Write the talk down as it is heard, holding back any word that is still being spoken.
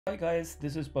Hi guys,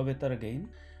 this is Pavitra again.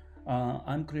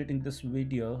 I'm creating this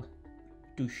video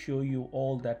to show you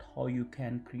all that how you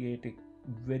can create a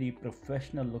very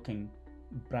professional looking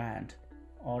brand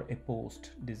or a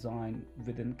post design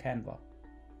within Canva.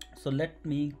 So let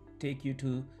me take you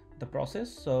to the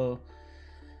process. So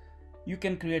you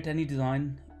can create any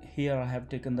design. Here I have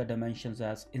taken the dimensions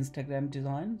as Instagram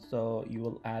design, so you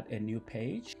will add a new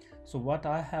page. So what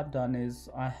I have done is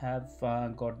I have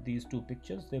got these two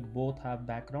pictures. They both have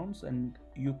backgrounds, and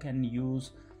you can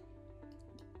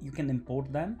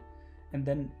import them, and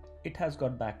then it has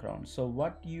got background. So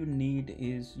what you need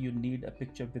is you need a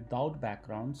picture without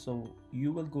background. So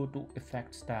you will go to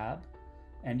Effects tab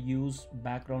and use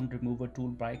background remover tool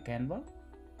by Canva.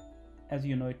 As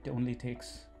you know, it only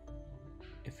takes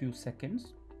a few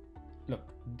seconds.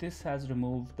 Look, this has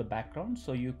removed the background,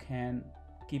 so you can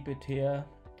keep it here.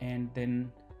 And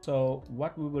then so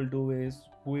what we will do is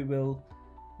we will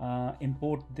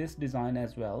import this design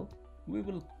as well. We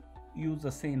will use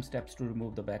the same steps to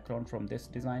remove the background from this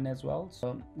design as well.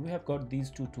 So we have got these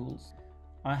two tools.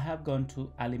 I have gone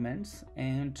to elements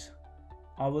and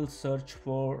I will search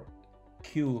for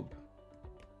cube,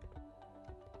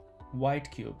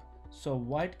 white cube. So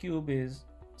white cube is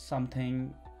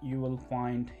something you will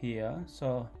find here.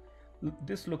 So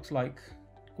this looks like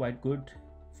quite good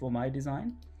for my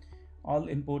design. I'll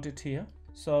import it here.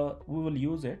 So we will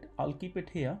use it. I'll keep it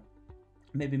here,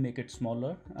 maybe make it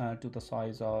smaller to the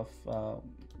size of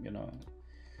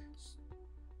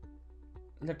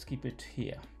let's keep it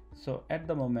here. So at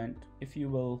the moment, if you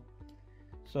will,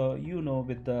 so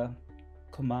with the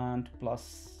command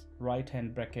plus right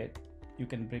hand bracket, you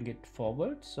can bring it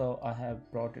forward. So I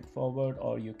have brought it forward,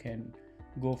 or you can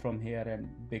go from here and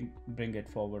bring it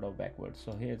forward or backward.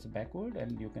 So here's backward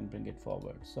and you can bring it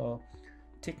forward. So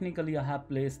technically I have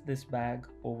placed this bag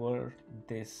over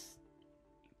this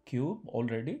cube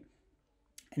already.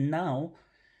 And now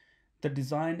the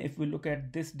design, if we look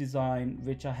at this design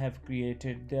which I have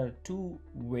created, there are two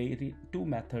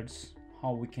methods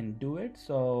how we can do it.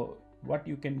 So what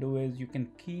you can do is you can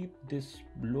keep this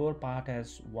lower part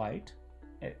as white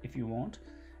if you want,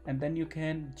 and then you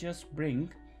can just bring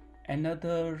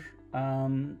another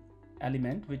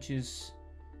element which is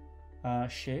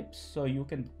shapes. So you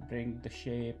can bring the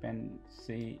shape and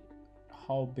see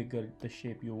how bigger the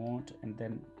shape you want, and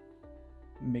then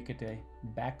make it a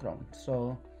background.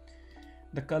 So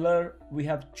the color we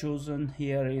have chosen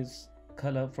here is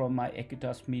color from my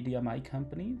Ecutas Media, my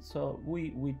company. So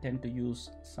we tend to use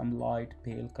some light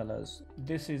pale colors.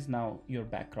 This is now your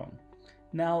background.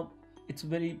 Now it's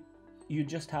you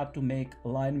just have to make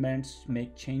alignments,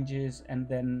 make changes, and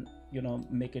then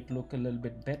make it look a little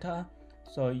bit better.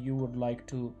 So you would like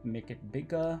to make it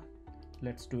bigger.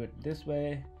 Let's do it this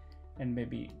way, and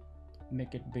maybe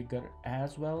make it bigger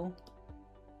as well,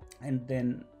 and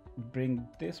then bring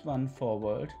this one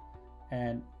forward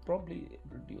and probably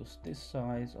reduce this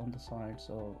size on the side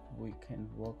so we can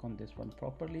work on this one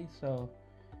properly. So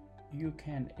you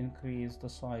can increase the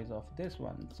size of this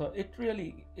one. So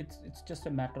it's just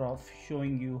a matter of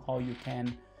showing you how you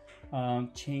can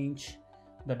change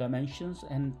the dimensions,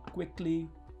 and quickly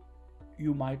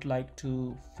you might like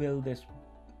to fill this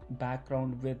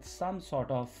background with some sort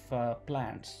of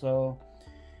plants. So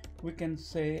we can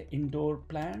say indoor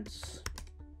plant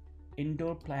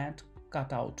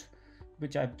cutout,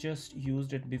 which I've just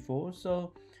used it before.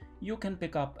 So you can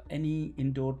pick up any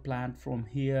indoor plant from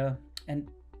here and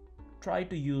try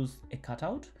to use a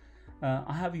cutout.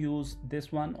 I have used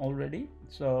this one already,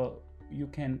 so you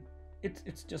can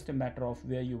it's just a matter of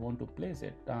where you want to place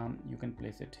it. You can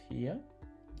place it here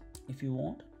if you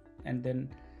want, and then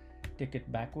take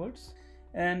it backwards.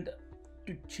 And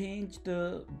to change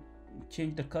the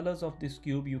colors of this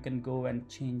cube, you can go and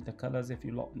change the colors if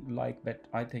you like, but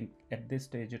I think at this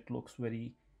stage it looks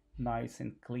very nice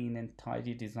and clean and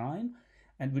tidy design,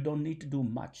 and we don't need to do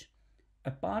much.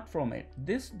 Apart from it,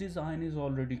 this design is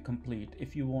already complete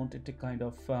if you want it to kind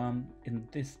of in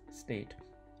this state.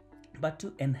 But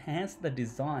to enhance the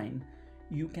design,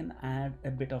 you can add a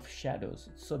bit of shadows.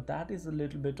 So that is a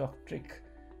little bit of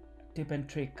tip and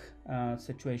trick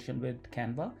situation with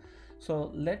Canva.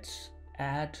 So let's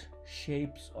add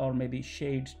shapes or maybe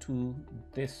shades to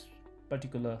this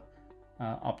particular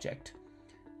object.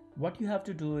 What you have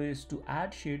to do is to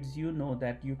add shades,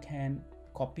 that you can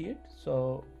copy it.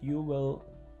 So you will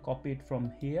copy it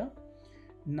from here.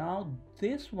 Now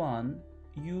this one,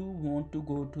 you want to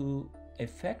go to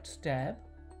Effects tab,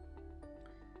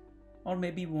 or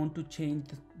maybe want to change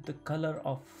the color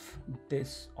of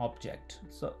this object.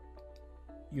 So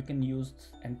you can use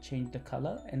and change the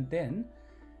color, and then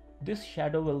this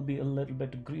shadow will be a little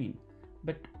bit green.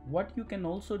 But what you can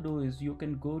also do is you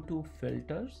can go to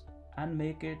filters and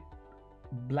make it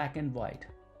black and white.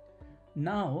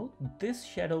 Now this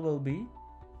shadow will be,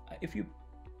 if you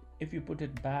put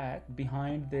it back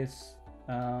behind this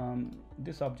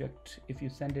this object, if you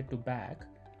send it to back,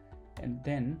 and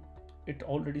then it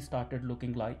already started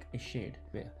looking like a shade.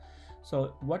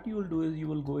 So what you will do is you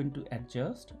will go into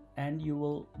adjust and you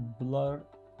will blur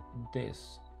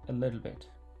this a little bit.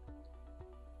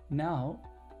 Now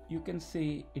you can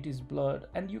see it is blurred,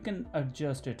 and you can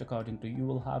adjust it according to, you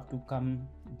will have to come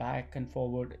back and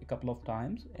forward a couple of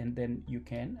times and then you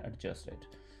can adjust it.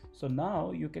 So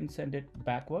now you can send it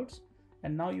backwards,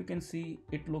 and now you can see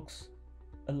it looks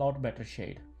a lot better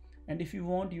shade. And if you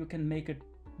want, you can make it,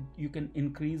 you can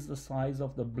increase the size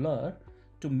of the blur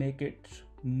to make it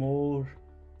more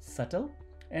subtle.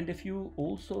 And if you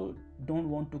also don't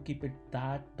want to keep it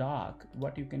that dark,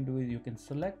 what you can do is you can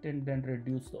select and then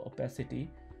reduce the opacity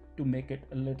to make it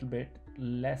a little bit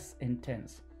less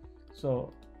intense.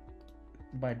 So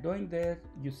by doing that,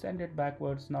 you send it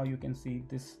backwards. Now you can see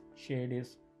this shade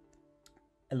is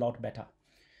a lot better.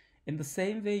 In the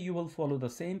same way, you will follow the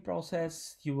same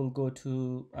process. You will go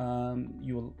to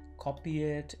you will copy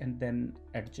it and then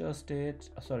adjust it.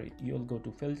 You will go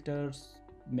to filters,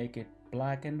 make it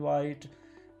black and white,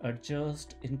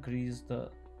 adjust, increase the,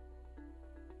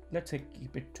 let's say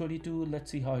keep it 22.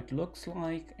 Let's see how it looks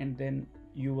like, and then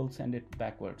you will send it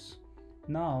backwards.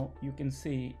 Now you can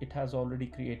see it has already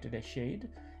created a shade.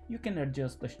 You can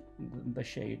adjust the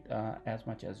shade as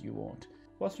much as you want.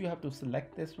 First you have to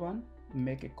select this one,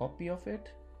 make a copy of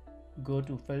it, go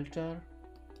to filter,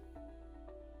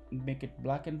 make it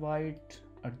black and white,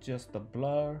 adjust the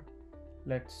blur,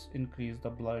 let's increase the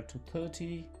blur to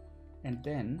 30, and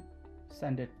then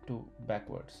send it to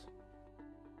backwards.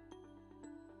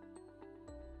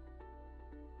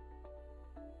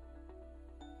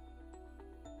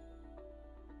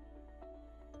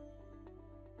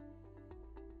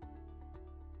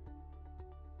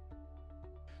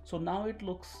 So now it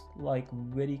looks like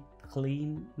very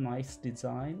clean, nice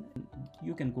design.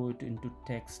 You can go into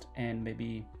text and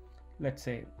maybe, let's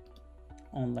say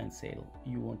online sale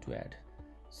you want to add.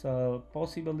 So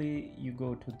possibly you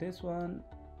go to this one,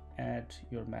 add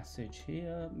your message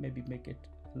here, maybe make it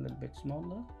a little bit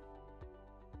smaller.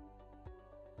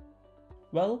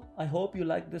 Well, I hope you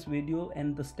like this video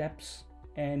and the steps,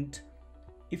 and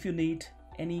if you need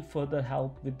any further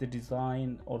help with the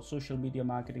design or social media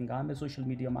marketing, I'm a social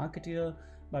media marketer,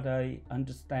 but I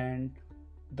understand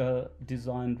the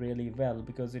design really well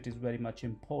because it is very much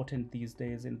important these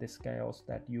days in this chaos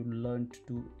that you learn to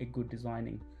do a good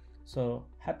designing. So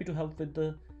happy to help with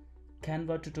the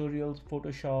Canva tutorials,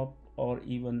 Photoshop, or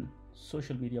even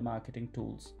social media marketing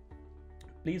tools.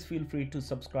 Please feel free to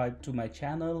subscribe to my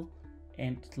channel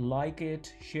and like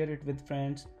it, share it with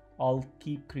friends. I'll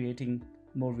keep creating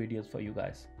more videos for you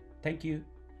guys. Thank you.